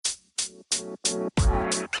Have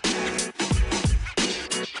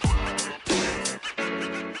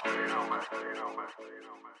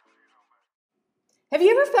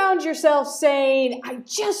you ever found yourself saying, I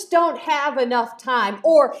just don't have enough time?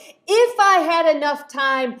 Or if I had enough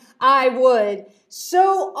time, I would.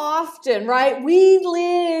 So often, right? We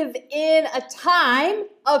live in a time,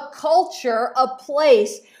 a culture, a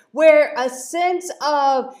place where a sense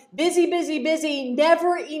of busy, busy, busy,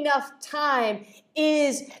 never enough time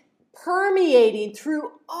is permeating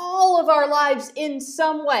through all of our lives in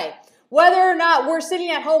some way. Whether or not we're sitting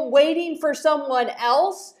at home waiting for someone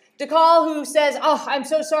else to call who says, oh, I'm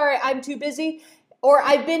so sorry, I'm too busy, or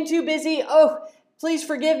I've been too busy, oh, please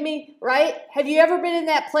forgive me, right? Have you ever been in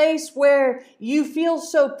that place where you feel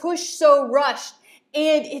so pushed, so rushed,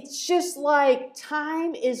 and it's just like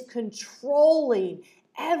time is controlling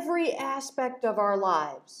every aspect of our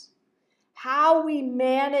lives? How we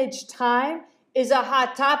manage time is a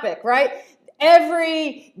hot topic, right?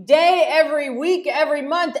 Every day, every week, every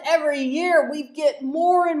month, every year, we get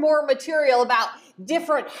more and more material about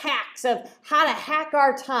different hacks of how to hack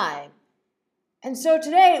our time. And so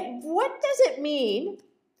today, what does it mean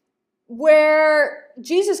where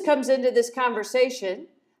Jesus comes into this conversation?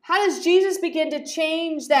 How does Jesus begin to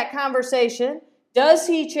change that conversation? Does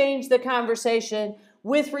he change the conversation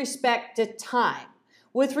with respect to time,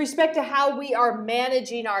 with respect to how we are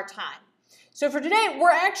managing our time? So for today,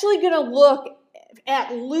 we're actually going to look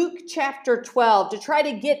at Luke chapter 12 to try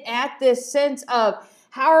to get at this sense of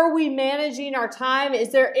how are we managing our time?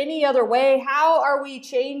 Is there any other way? How are we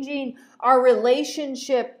changing our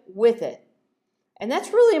relationship with it? And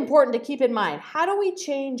that's really important to keep in mind. How do we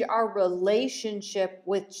change our relationship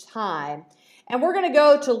with time? And we're going to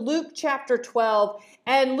go to Luke chapter 12.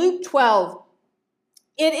 And Luke 12,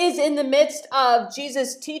 it is in the midst of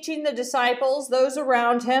Jesus teaching the disciples, those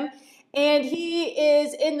around him. And he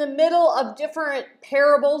is in the middle of different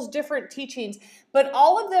parables, different teachings, but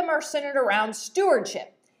all of them are centered around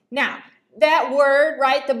stewardship. Now, that word,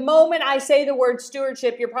 right, the moment I say the word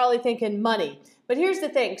stewardship, you're probably thinking money. But here's the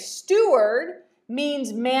thing, steward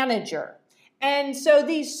means manager. And so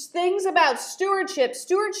these things about stewardship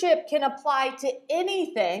can apply to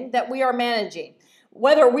anything that we are managing,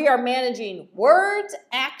 whether we are managing words,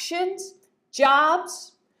 actions, jobs,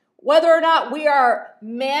 whether or not we are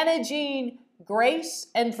managing grace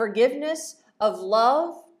and forgiveness of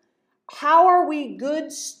love. How are we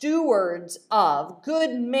good stewards of,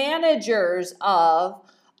 good managers of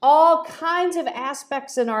all kinds of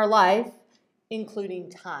aspects in our life,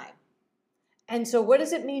 including time? And so what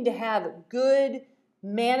does it mean to have good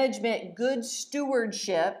management, good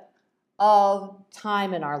stewardship of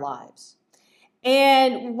time in our lives?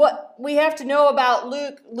 And what we have to know about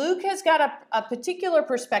Luke has got a particular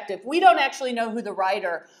perspective. We don't actually know who the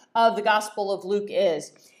writer of the Gospel of Luke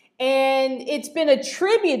is. And it's been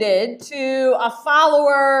attributed to a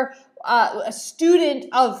follower, a student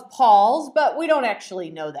of Paul's, but we don't actually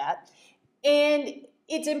know that. And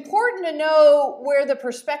it's important to know where the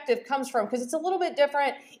perspective comes from because it's a little bit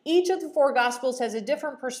different. Each of the four Gospels has a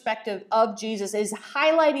different perspective of Jesus, is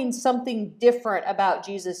highlighting something different about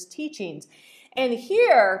Jesus' teachings. And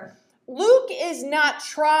here, Luke is not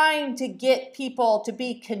trying to get people to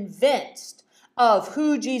be convinced of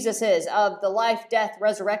who Jesus is, of the life, death,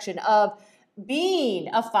 resurrection, of being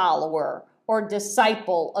a follower or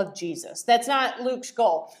disciple of Jesus. That's not Luke's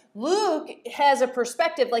goal. Luke has a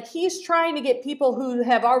perspective, like he's trying to get people who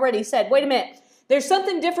have already said, wait a minute, there's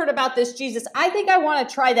something different about this Jesus. I think I want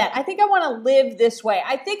to try that. I think I want to live this way.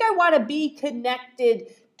 I think I want to be connected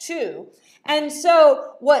to. And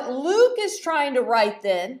so what Luke is trying to write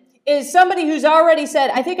then is somebody who's already said,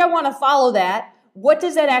 I think I want to follow that. What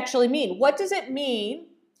does that actually mean? What does it mean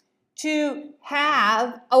to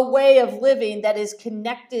have a way of living that is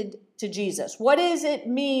connected to Jesus? What does it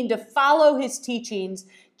mean to follow his teachings,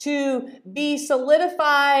 to be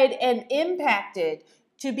solidified and impacted,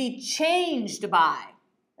 to be changed by?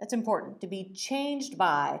 That's important, to be changed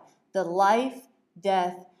by the life,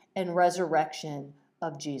 death, and resurrection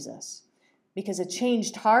of Jesus. Because a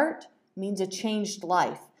changed heart means a changed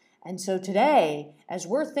life. And so today, as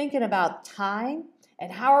we're thinking about time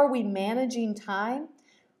and how are we managing time,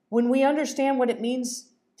 when we understand what it means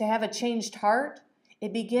to have a changed heart,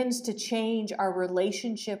 it begins to change our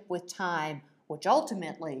relationship with time, which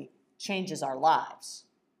ultimately changes our lives,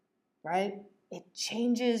 right? It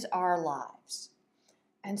changes our lives.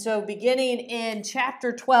 And so beginning in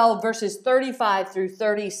chapter 12, verses 35 through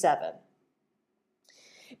 37.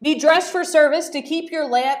 Be dressed for service to keep your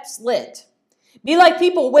lamps lit. Be like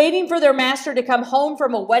people waiting for their master to come home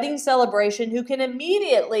from a wedding celebration who can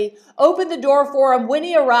immediately open the door for him when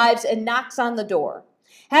he arrives and knocks on the door.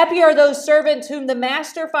 Happy are those servants whom the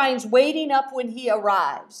master finds waiting up when he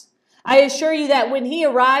arrives. I assure you that when he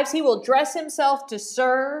arrives, he will dress himself to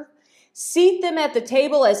serve, seat them at the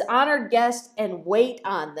table as honored guests, and wait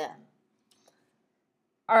on them.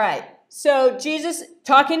 All right, so Jesus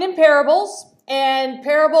talking in parables, and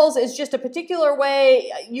parables is just a particular way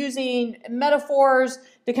using metaphors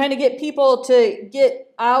to kind of get people to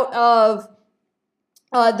get out of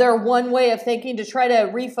their one way of thinking, to try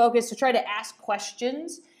to refocus, to try to ask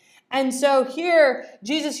questions. And so here,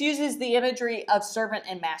 Jesus uses the imagery of servant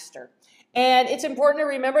and master. And it's important to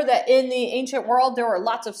remember that in the ancient world, there were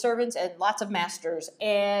lots of servants and lots of masters.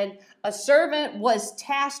 And a servant was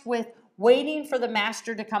tasked with waiting for the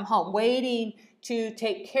master to come home, waiting to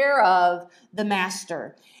take care of the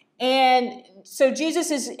master. And so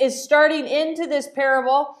Jesus is starting into this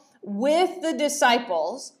parable with the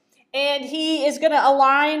disciples, and he is going to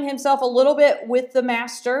align himself a little bit with the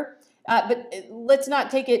master. But let's not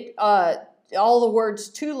take it all the words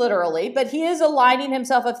too literally, but he is aligning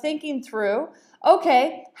himself of thinking through,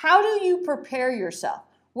 okay, how do you prepare yourself?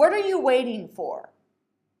 What are you waiting for?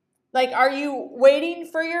 Like, are you waiting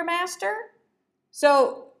for your master?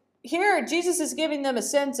 So here, Jesus is giving them a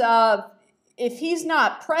sense of, if he's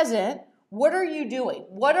not present, what are you doing?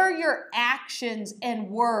 What are your actions and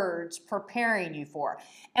words preparing you for?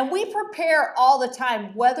 And we prepare all the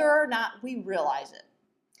time, whether or not we realize it.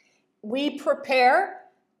 We prepare.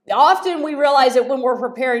 Often we realize it when we're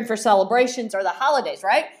preparing for celebrations or the holidays,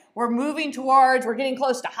 right? We're getting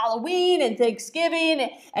close to Halloween and Thanksgiving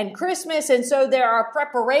and Christmas. And so there are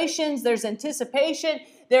preparations, there's anticipation,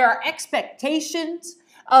 there are expectations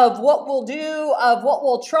of what we'll do, of what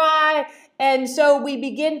we'll try. And so we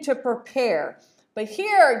begin to prepare. But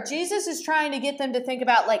here, Jesus is trying to get them to think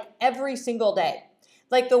about like every single day.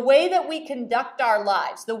 Like the way that we conduct our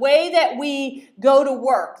lives, the way that we go to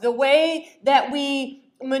work, the way that we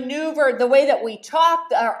maneuver, the way that we talk,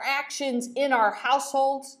 our actions in our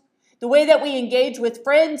households, the way that we engage with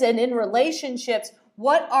friends and in relationships.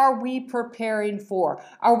 What are we preparing for?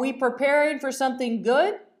 Are we preparing for something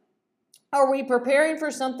good? Are we preparing for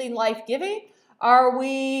something life-giving? Do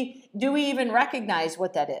we even recognize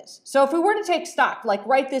what that is? So if we were to take stock, like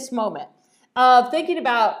right this moment, of thinking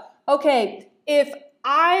about, okay, if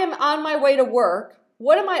I am on my way to work,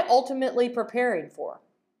 what am I ultimately preparing for?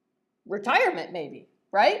 Retirement, maybe,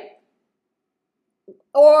 right?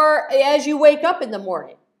 Or as you wake up in the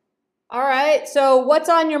morning. All right, so what's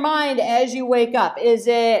on your mind as you wake up? Is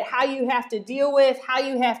it how you have to deal with, how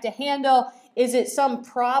you have to handle? Is it some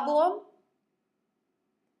problem?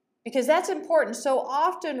 Because that's important. So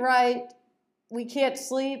often, right, we can't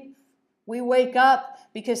sleep. We wake up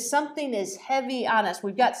because something is heavy on us.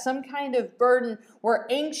 We've got some kind of burden. We're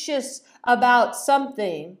anxious about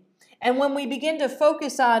something. And when we begin to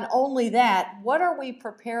focus on only that, what are we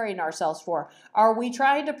preparing ourselves for? Are we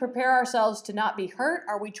trying to prepare ourselves to not be hurt?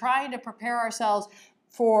 Are we trying to prepare ourselves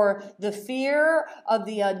for the fear of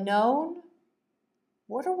the unknown?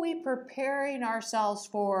 What are we preparing ourselves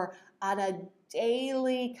for on a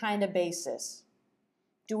daily kind of basis?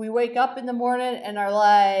 Do we wake up in the morning and are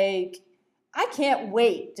like, I can't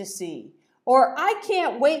wait to see, or I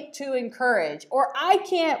can't wait to encourage, or I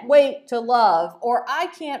can't wait to love, or I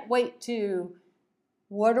can't wait to,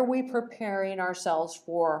 what are we preparing ourselves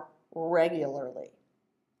for regularly?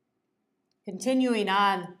 Continuing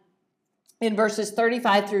on in verses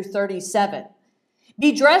 35 through 37.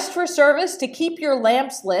 Be dressed for service to keep your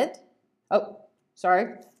lamps lit. Oh,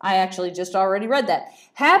 sorry, I actually just already read that.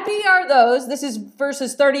 Happy are those, this is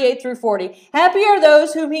verses 38 through 40. Happy are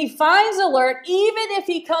those whom he finds alert, even if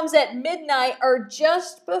he comes at midnight or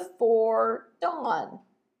just before dawn.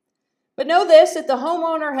 But know this, if the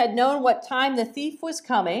homeowner had known what time the thief was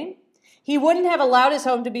coming, he wouldn't have allowed his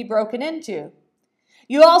home to be broken into.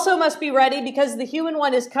 You also must be ready because the human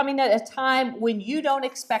one is coming at a time when you don't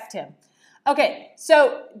expect him. Okay,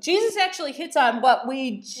 so Jesus actually hits on what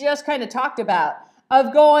we just kind of talked about,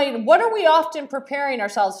 of going, what are we often preparing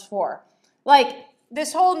ourselves for? Like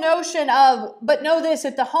this whole notion of, but know this,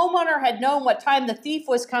 if the homeowner had known what time the thief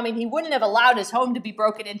was coming, he wouldn't have allowed his home to be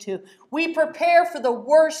broken into. We prepare for the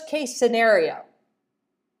worst case scenario.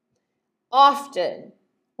 Often,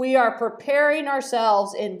 we are preparing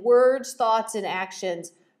ourselves in words, thoughts, and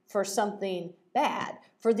actions for something bad,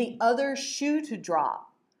 for the other shoe to drop,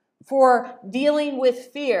 for dealing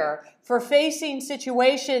with fear, for facing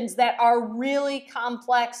situations that are really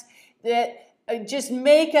complex, that just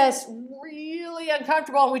make us really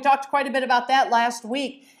uncomfortable. And we talked quite a bit about that last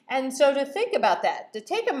week. And so to think about that, to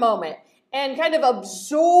take a moment and kind of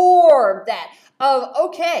absorb that of,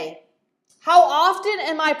 okay, How often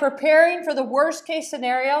am I preparing for the worst case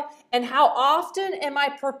scenario? And how often am I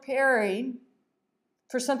preparing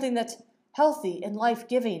for something that's healthy and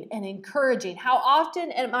life-giving and encouraging? How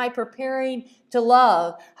often am I preparing to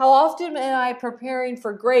love? How often am I preparing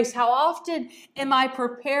for grace? How often am I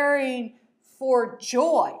preparing for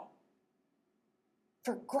joy,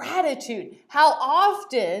 for gratitude? How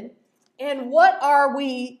often and what are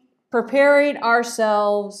we preparing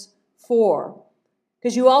ourselves for?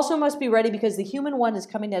 Because you also must be ready, because the human one is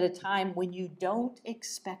coming at a time when you don't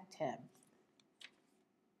expect him.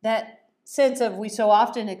 That sense of we so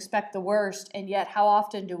often expect the worst, and yet how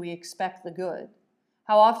often do we expect the good?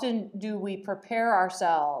 How often do we prepare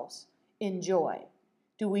ourselves in joy?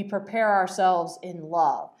 Do we prepare ourselves in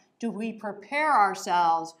love? Do we prepare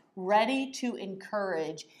ourselves ready to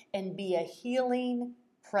encourage and be a healing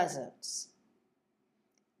presence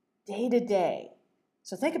day to day?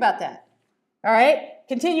 So think about that. All right,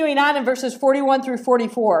 continuing on in verses 41 through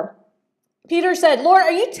 44. Peter said, Lord,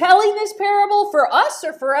 are you telling this parable for us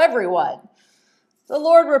or for everyone? The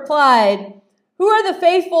Lord replied, who are the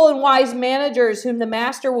faithful and wise managers whom the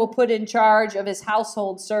master will put in charge of his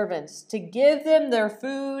household servants to give them their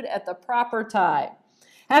food at the proper time?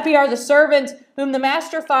 Happy are the servants whom the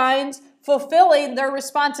master finds fulfilling their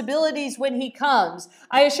responsibilities when he comes.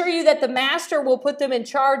 I assure you that the master will put them in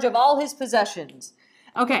charge of all his possessions.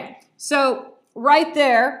 Okay, so right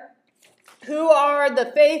there, who are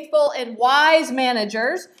the faithful and wise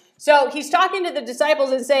managers? So he's talking to the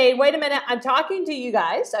disciples and saying, wait a minute, I'm talking to you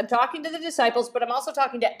guys. I'm talking to the disciples, but I'm also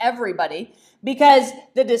talking to everybody, because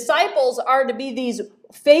the disciples are to be these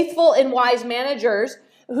faithful and wise managers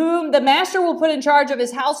whom the master will put in charge of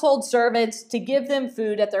his household servants to give them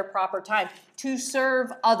food at their proper time, to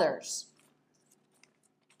serve others.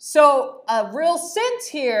 So a real sense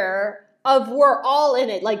here of we're all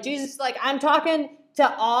in it. Like Jesus is like, I'm talking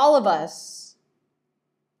to all of us,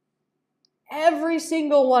 every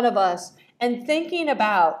single one of us, and thinking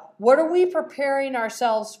about what are we preparing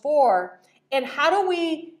ourselves for, and how are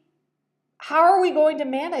we going to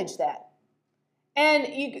manage that? And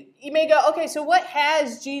you may go, okay, so what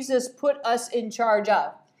has Jesus put us in charge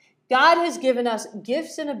of? God has given us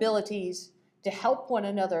gifts and abilities to help one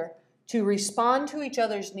another, to respond to each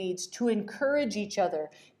other's needs, to encourage each other,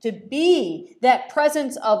 to be that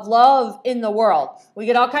presence of love in the world. We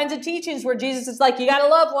get all kinds of teachings where Jesus is like, you got to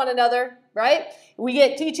love one another, right? We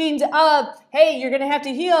get teachings of, hey, you're going to have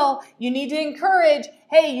to heal. You need to encourage.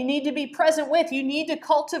 Hey, you need to be present with. You need to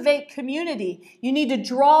cultivate community. You need to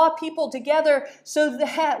draw people together so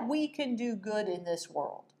that we can do good in this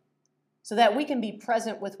world, so that we can be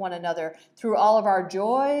present with one another through all of our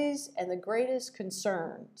joys and the greatest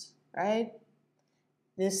concerns, right?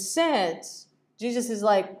 This sense, Jesus is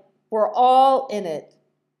like, we're all in it.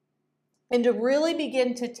 And to really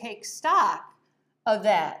begin to take stock of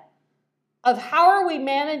that, of how are we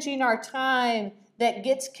managing our time that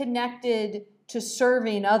gets connected to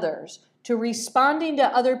serving others, to responding to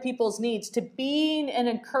other people's needs, to being an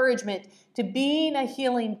encouragement, to being a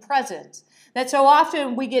healing presence. That so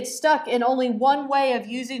often we get stuck in only one way of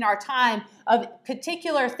using our time, of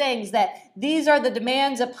particular things, that these are the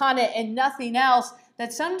demands upon it and nothing else,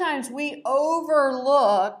 that sometimes we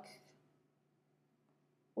overlook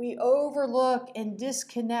and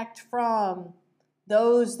disconnect from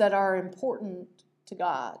those that are important to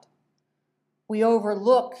God. We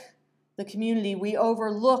overlook the community. We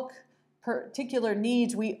overlook particular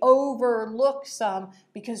needs. We overlook some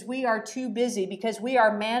because we are too busy, because we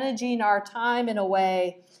are managing our time in a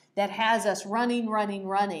way that has us running,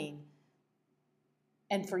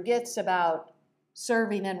 and forgets about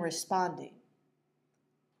serving and responding.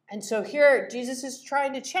 And so here, Jesus is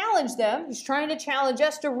trying to challenge them. He's trying to challenge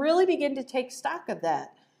us to really begin to take stock of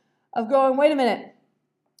that, of going, wait a minute,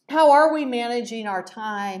 how are we managing our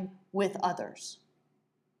time with others?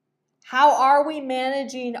 How are we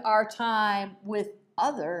managing our time with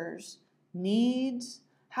others' needs?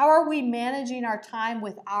 How are we managing our time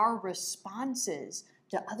with our responses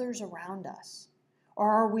to others around us?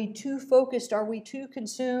 Or are we too focused? Are we too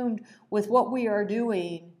consumed with what we are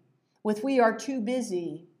doing? With we are too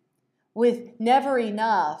busy? With never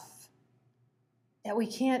enough? That we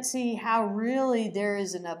can't see how really there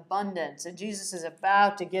is an abundance. And Jesus is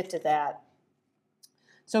about to get to that.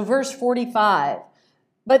 So verse 45.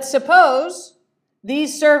 But suppose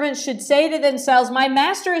these servants should say to themselves, my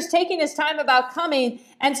master is taking his time about coming,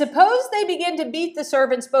 and suppose they begin to beat the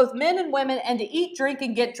servants, both men and women, and to eat, drink,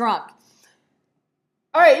 and get drunk.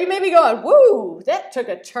 All right, you may be going, woo, that took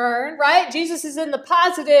a turn, right? Jesus is in the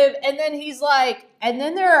positive, and then he's like, and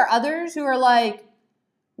then there are others who are like,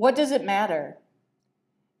 what does it matter?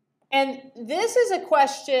 And this is a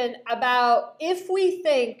question about if we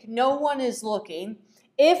think no one is looking,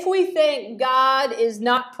 if we think God is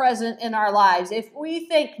not present in our lives, if we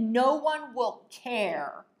think no one will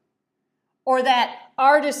care, or that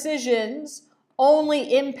our decisions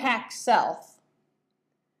only impact self,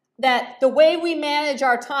 that the way we manage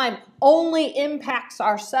our time only impacts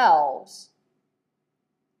ourselves,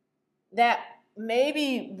 that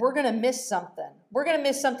maybe we're going to miss something. We're going to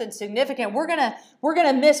miss something significant. We're going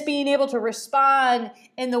to miss being able to respond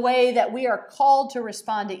in the way that we are called to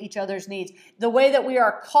respond to each other's needs, the way that we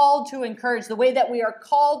are called to encourage, the way that we are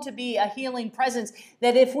called to be a healing presence,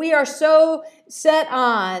 that if we are so set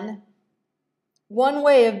on one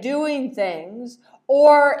way of doing things,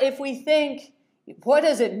 or if we think, what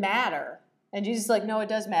does it matter? And Jesus is like, no, it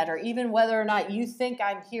does matter, even whether or not you think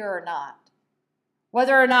I'm here or not.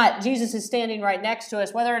 Whether or not Jesus is standing right next to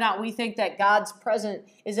us, whether or not we think that God's presence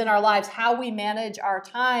is in our lives, how we manage our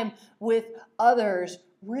time with others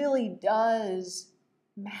really does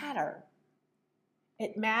matter.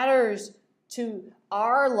 It matters to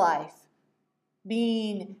our life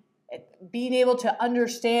being able to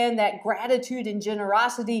understand that gratitude and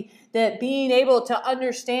generosity, that being able to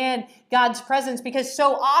understand God's presence, because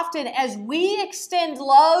so often as we extend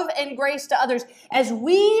love and grace to others, as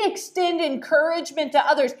we extend encouragement to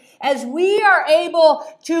others, as we are able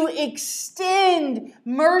to extend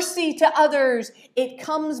mercy to others, it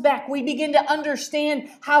comes back. We begin to understand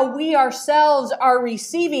how we ourselves are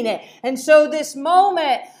receiving it. And so this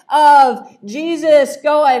moment of Jesus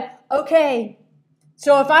going, okay,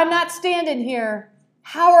 so if I'm not standing here,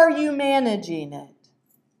 how are you managing it?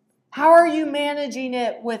 How are you managing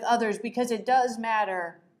it with others? Because it does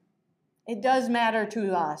matter. It does matter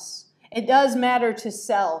to us. It does matter to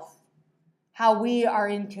self, how we are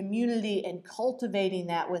in community and cultivating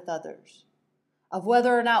that with others, of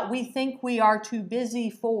whether or not we think we are too busy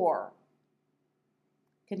for.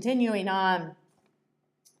 Continuing on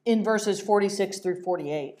in verses 46 through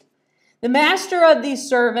 48. The master of these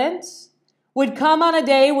servants would come on a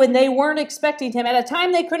day when they weren't expecting him, at a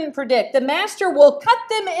time they couldn't predict. The master will cut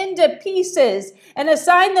them into pieces and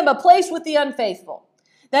assign them a place with the unfaithful.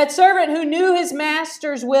 That servant who knew his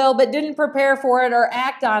master's will but didn't prepare for it or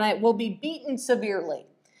act on it will be beaten severely.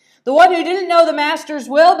 The one who didn't know the master's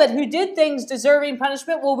will but who did things deserving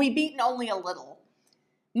punishment will be beaten only a little.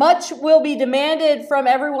 Much will be demanded from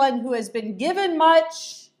everyone who has been given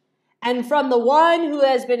much, and from the one who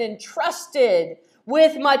has been entrusted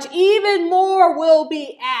with much, even more will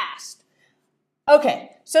be asked.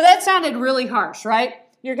 Okay, so that sounded really harsh, right?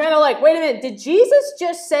 You're kind of like, wait a minute, did Jesus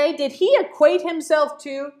just say, did he equate himself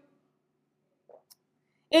to?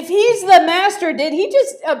 If he's the master, did he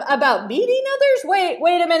just about beating others?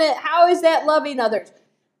 Wait a minute, how is that loving others?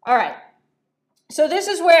 All right, so this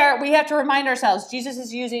is where we have to remind ourselves, Jesus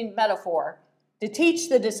is using metaphor to teach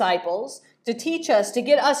the disciples, to teach us, to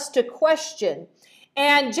get us to question.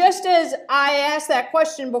 And just as I asked that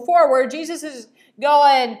question before, where Jesus is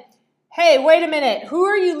going, hey, wait a minute, who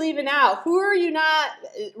are you leaving out? Who are you not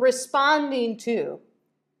responding to?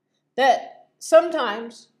 That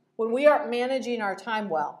sometimes when we aren't managing our time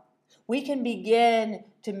well, we can begin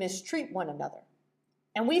to mistreat one another.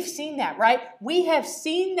 And we've seen that, right? We have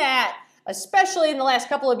seen that, especially in the last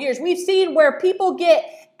couple of years. We've seen where people get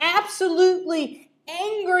absolutely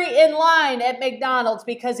angry in line at McDonald's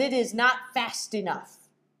because it is not fast enough.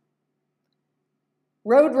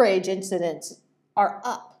 Road rage incidents are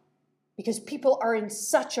up because people are in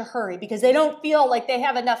such a hurry, because they don't feel like they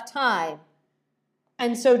have enough time.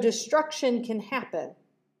 And so destruction can happen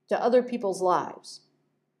to other people's lives.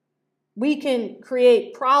 We can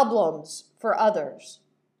create problems for others,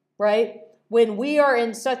 right? When we are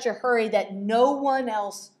in such a hurry that no one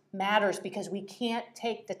else matters because we can't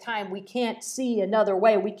take the time, we can't see another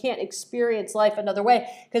way, we can't experience life another way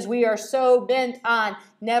because we are so bent on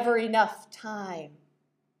never enough time.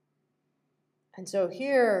 And so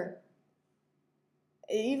here,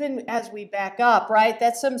 even as we back up, right,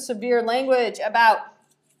 that's some severe language about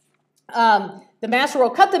the master will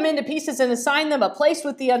cut them into pieces and assign them a place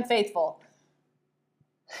with the unfaithful.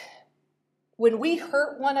 When we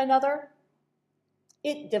hurt one another,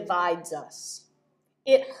 it divides us.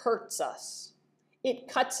 It hurts us. It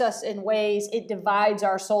cuts us in ways, it divides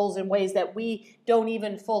our souls in ways that we don't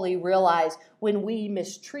even fully realize. When we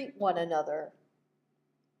mistreat one another,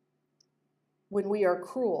 when we are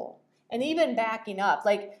cruel. And even backing up,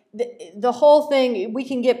 like the whole thing, we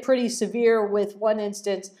can get pretty severe with one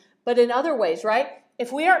instance, but in other ways, right?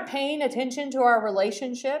 If we aren't paying attention to our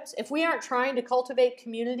relationships, if we aren't trying to cultivate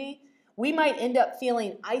community, we might end up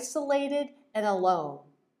feeling isolated and alone.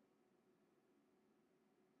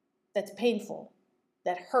 That's painful.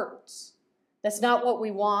 that hurts. That's not what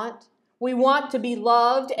we want. We want to be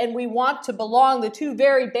loved and we want to belong, the two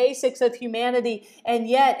very basics of humanity. And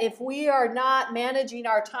yet, if we are not managing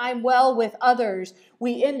our time well with others,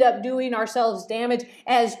 we end up doing ourselves damage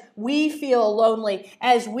as we feel lonely,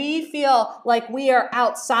 as we feel like we are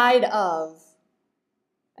outside of.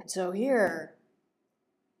 And so here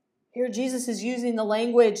Jesus is using the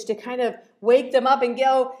language to kind of wake them up and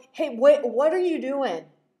go, hey, what are you doing?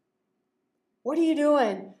 What are you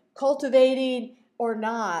doing? Cultivating or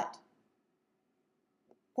not?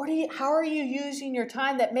 How are you using your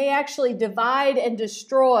time that may actually divide and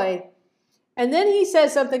destroy? And then he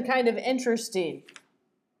says something kind of interesting,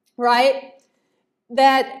 right?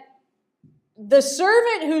 That the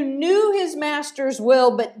servant who knew his master's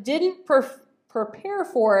will but didn't prepare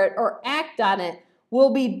for it or act on it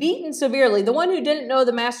will be beaten severely. The one who didn't know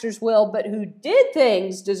the master's will but who did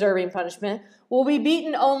things deserving punishment will be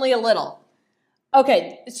beaten only a little.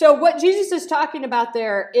 Okay, so what Jesus is talking about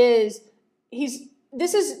there is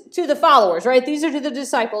this is to the followers, right? These are to the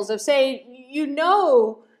disciples of saying, you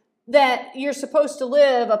know that you're supposed to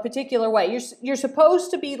live a particular way. You're supposed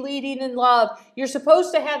to be leading in love. You're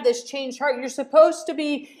supposed to have this changed heart. You're supposed to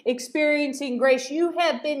be experiencing grace. You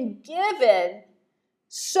have been given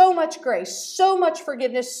so much grace, so much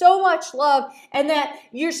forgiveness, so much love, and that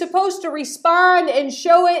you're supposed to respond and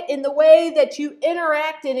show it in the way that you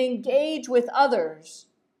interact and engage with others.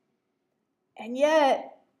 And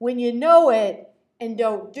yet, when you know it and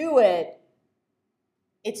don't do it,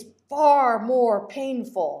 it's far more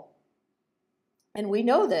painful. And we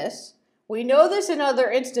know this. We know this in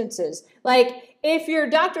other instances. Like if your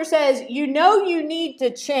doctor says, you know you need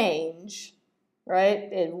to change,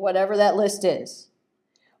 right, and whatever that list is.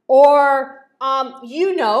 Or,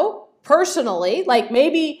 personally, like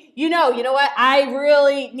maybe, you know what, I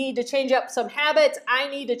really need to change up some habits. I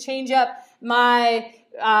need to change up my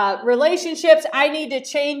relationships. I need to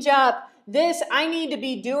change up this. I need to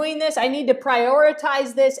be doing this. I need to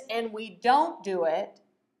prioritize this. And we don't do it.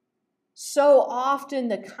 So often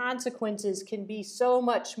the consequences can be so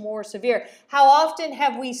much more severe. How often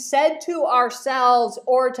have we said to ourselves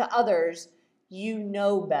or to others, you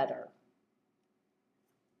know better?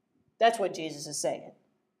 That's what Jesus is saying.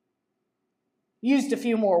 Used a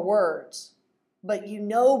few more words, but you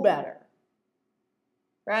know better.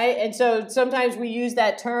 Right? And so sometimes we use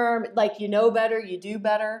that term like you know better, you do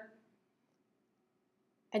better.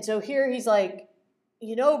 And so here he's like,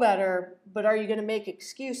 you know better, but are you going to make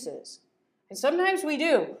excuses? And sometimes we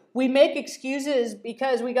do. We make excuses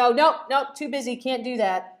because we go, nope, too busy, can't do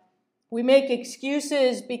that. We make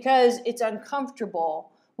excuses because it's uncomfortable.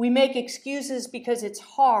 We make excuses because it's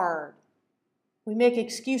hard. We make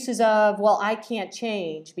excuses of, well, I can't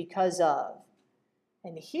change because of.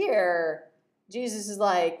 And here, Jesus is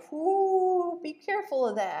like, ooh, be careful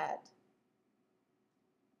of that.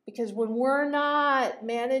 Because when we're not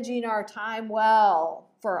managing our time well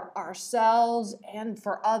for ourselves and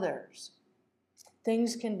for others,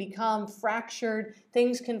 things can become fractured,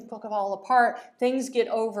 things can fall apart, things get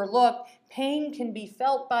overlooked, pain can be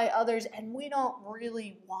felt by others, and we don't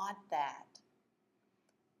really want that.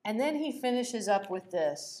 And then he finishes up with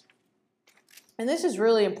this. And this is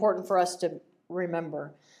really important for us to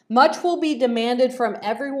remember. Much will be demanded from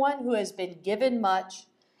everyone who has been given much,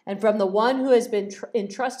 and from the one who has been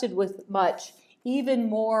entrusted with much, even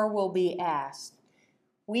more will be asked.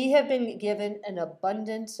 We have been given an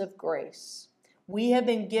abundance of grace. We have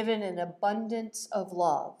been given an abundance of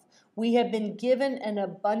love. We have been given an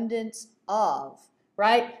abundance of,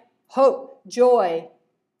 right? Hope, joy,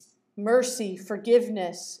 mercy,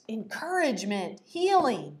 forgiveness, encouragement,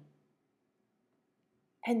 healing.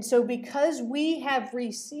 And so because we have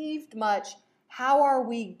received much, how are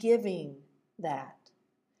we giving that?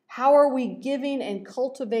 How are we giving and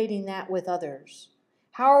cultivating that with others?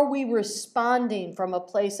 How are we responding from a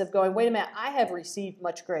place of going, wait a minute, I have received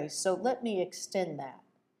much grace, so let me extend that.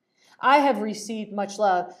 I have received much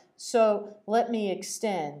love, so let me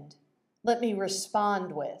extend. Let me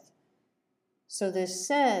respond with. So this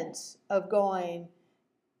sense of going,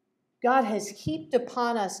 God has heaped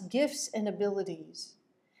upon us gifts and abilities,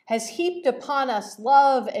 has heaped upon us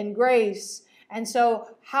love and grace. And so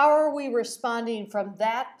how are we responding from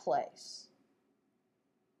that place?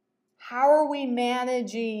 How are we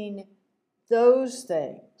managing those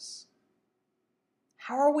things?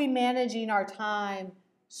 How are we managing our time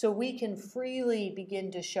so we can freely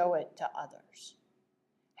begin to show it to others?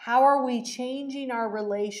 How are we changing our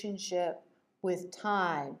relationship with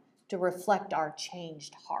time to reflect our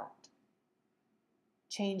changed heart?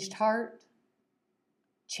 Changed heart,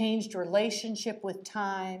 changed relationship with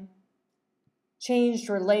time, changed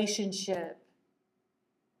relationship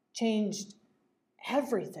changed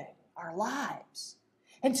everything, our lives.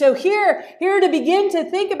 And so here to begin to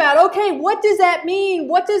think about, okay, what does that mean?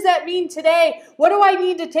 What does that mean today? What do I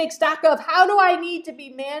need to take stock of? How do I need to be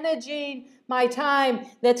managing my time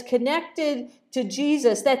that's connected to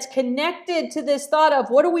Jesus, that's connected to this thought of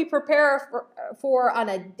what do we prepare for on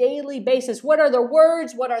a daily basis? What are the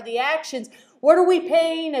words? What are the actions? What are we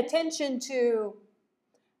paying attention to?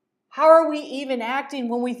 How are we even acting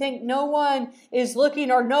when we think no one is looking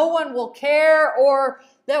or no one will care, or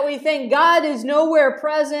that we think God is nowhere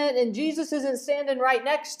present and Jesus isn't standing right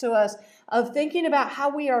next to us? Of thinking about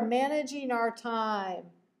how we are managing our time,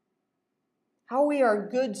 how we are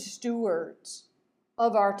good stewards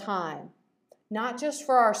of our time, not just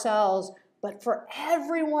for ourselves, but for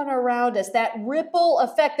everyone around us. That ripple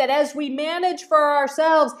effect that as we manage for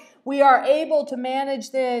ourselves, we are able to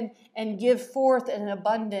manage then and give forth in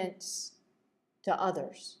abundance to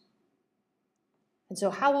others. And so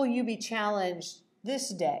how will you be challenged this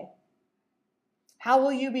day? How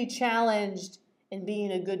will you be challenged in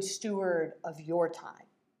being a good steward of your time?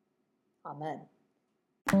 Amen.